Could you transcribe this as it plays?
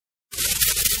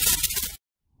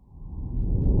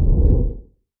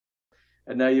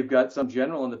And now you've got some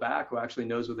general in the back who actually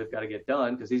knows what they've got to get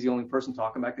done because he's the only person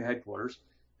talking back to headquarters.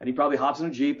 And he probably hops in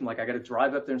a Jeep and like, I got to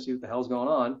drive up there and see what the hell's going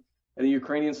on. And the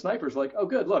Ukrainian sniper's like, oh,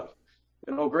 good, look,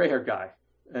 an old gray-haired guy.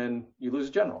 And you lose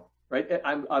a general, right?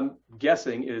 I'm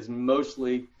guessing it is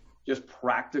mostly just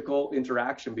practical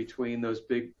interaction between those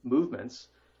big movements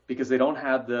because they don't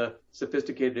have the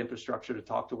sophisticated infrastructure to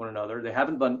talk to one another. They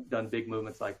haven't done big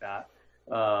movements like that,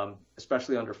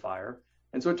 especially under fire.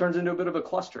 And so it turns into a bit of a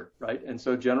cluster, right? And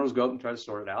so generals go out and try to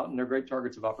sort it out, and they're great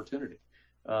targets of opportunity.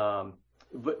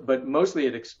 But mostly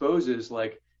it exposes,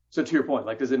 like, so to your point,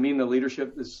 like, does it mean the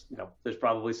leadership is, there's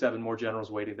probably 7 more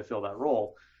generals waiting to fill that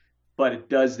role, but it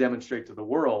does demonstrate to the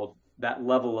world that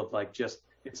level of like just,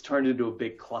 it's turned into a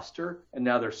big cluster, and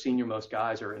now their senior most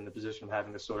guys are in the position of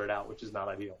having to sort it out, which is not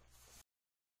ideal.